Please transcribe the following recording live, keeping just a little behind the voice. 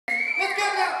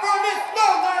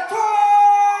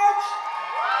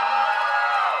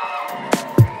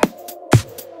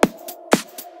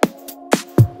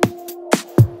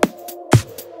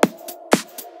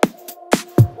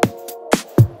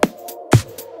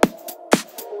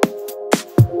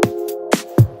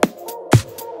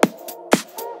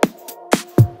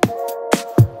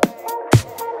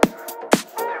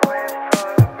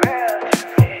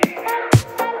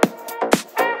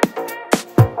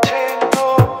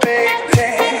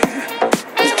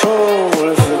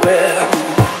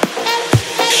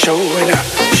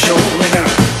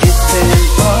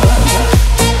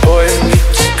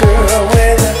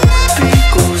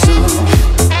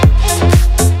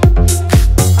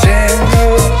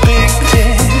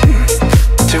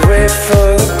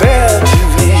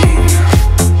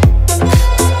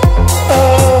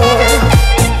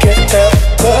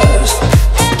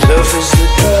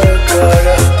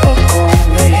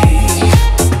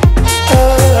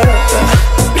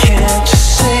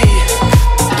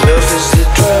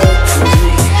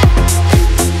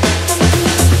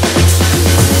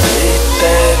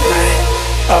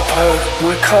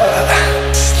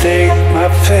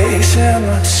face in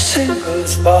a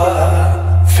singles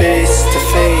bar, face to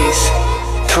face,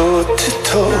 toe to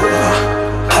toe,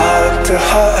 heart to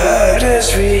heart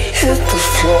as we hit the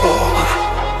floor.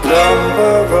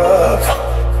 Lumber up,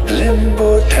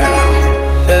 limbo down,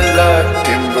 a locked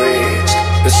embrace,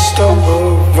 a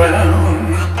stumble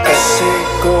round. I say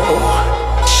go,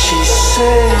 she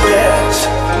said yes.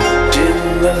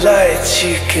 Dim the lights,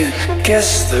 you can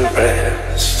guess the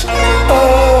rest.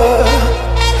 Oh,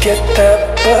 get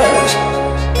that buzz.